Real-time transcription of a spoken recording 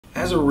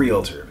As a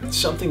realtor,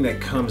 something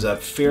that comes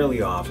up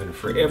fairly often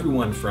for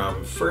everyone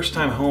from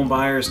first-time home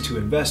buyers to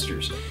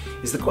investors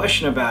is the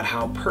question about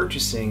how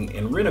purchasing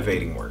and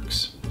renovating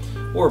works,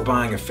 or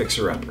buying a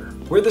fixer-upper.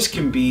 Where this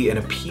can be an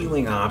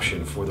appealing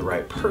option for the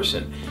right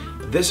person,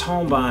 this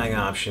home buying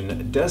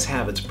option does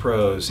have its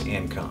pros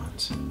and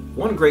cons.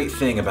 One great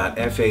thing about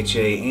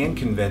FHA and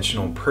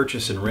conventional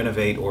purchase and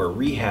renovate or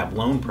rehab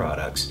loan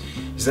products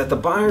is that the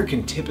buyer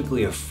can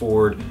typically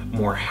afford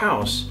more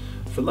house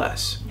for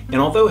less. And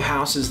although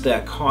houses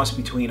that cost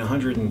between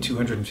 $100,000 and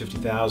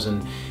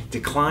 $250,000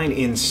 decline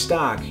in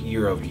stock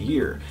year over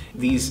year,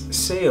 these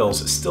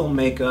sales still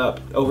make up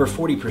over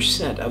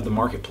 40% of the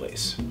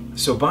marketplace.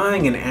 So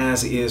buying an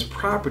as-is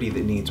property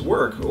that needs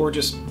work, or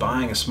just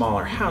buying a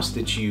smaller house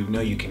that you know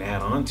you can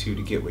add on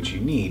to get what you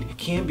need,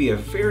 can be a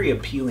very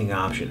appealing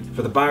option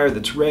for the buyer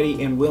that's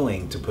ready and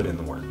willing to put in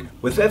the work.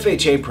 With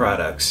FHA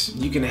products,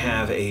 you can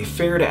have a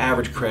fair to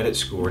average credit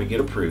score to get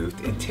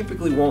approved and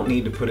typically won't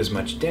need to put as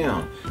much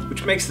down,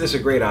 which makes this a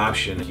great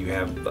option if you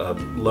have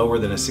lower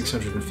than a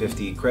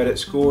 650 credit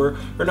score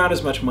or not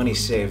as much money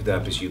saved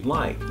up as you'd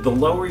like. The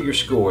lower your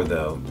score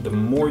though, the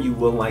more you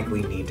will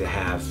likely need to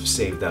have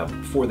saved up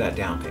for that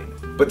down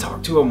payment. But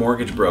talk to a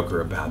mortgage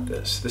broker about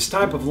this. This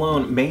type of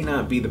loan may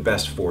not be the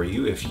best for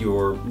you if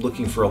you're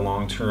looking for a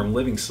long-term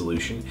living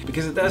solution,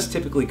 because it does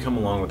typically come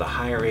along with a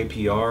higher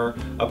APR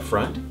up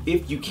front.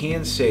 If you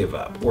can save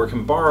up or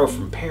can borrow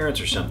from parents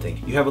or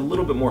something, you have a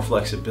little bit more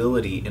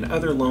flexibility in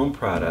other loan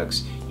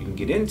products you can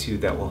get into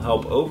that will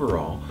help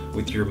overall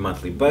with your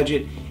monthly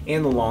budget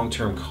and the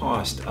long-term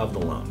cost of the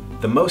loan.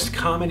 The most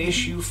common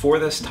issue for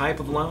this type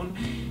of loan: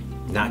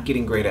 not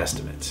getting great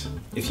estimates.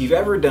 If you've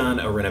ever done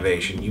a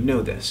renovation, you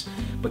know this,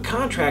 but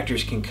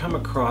contractors can come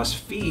across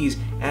fees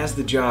as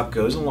the job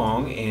goes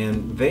along,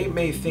 and they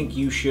may think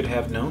you should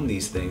have known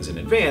these things in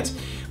advance,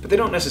 but they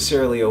don't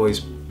necessarily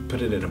always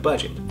put it in a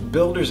budget.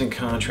 Builders and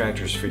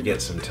contractors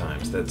forget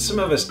sometimes that some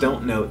of us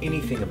don't know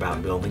anything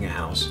about building a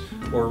house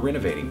or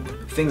renovating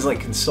one. Things like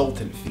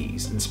consultant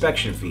fees,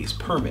 inspection fees,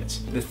 permits,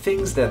 the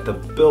things that the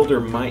builder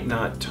might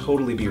not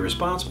totally be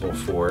responsible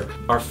for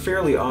are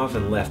fairly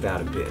often left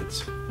out of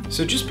bids.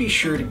 So just be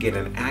sure to get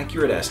an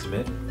accurate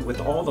estimate with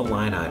all the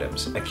line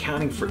items,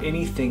 accounting for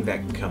anything that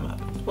can come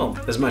up. Well,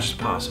 as much as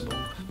possible.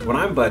 When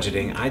I'm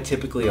budgeting, I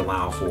typically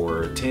allow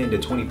for 10 to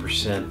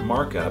 20%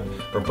 markup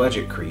or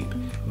budget creep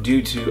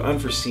due to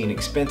unforeseen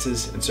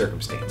expenses and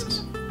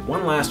circumstances.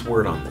 One last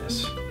word on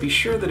this. Be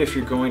sure that if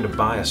you're going to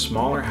buy a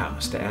smaller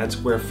house to add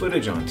square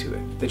footage onto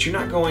it, that you're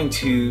not going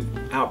to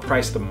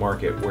outprice the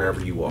market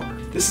wherever you are.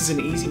 This is an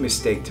easy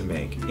mistake to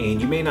make,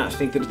 and you may not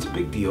think that it's a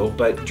big deal,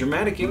 but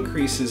dramatic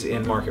increases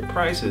in market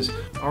prices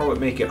are what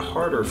make it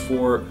harder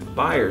for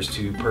buyers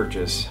to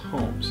purchase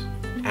homes.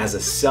 As a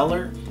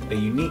seller, a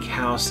unique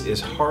house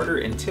is harder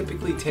and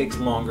typically takes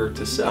longer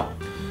to sell.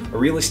 A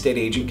real estate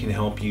agent can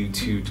help you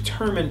to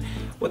determine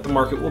what the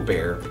market will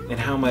bear and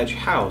how much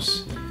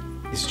house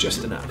is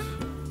just enough.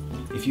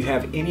 If you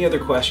have any other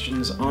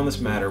questions on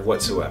this matter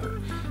whatsoever,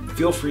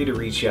 feel free to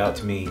reach out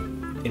to me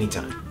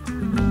anytime.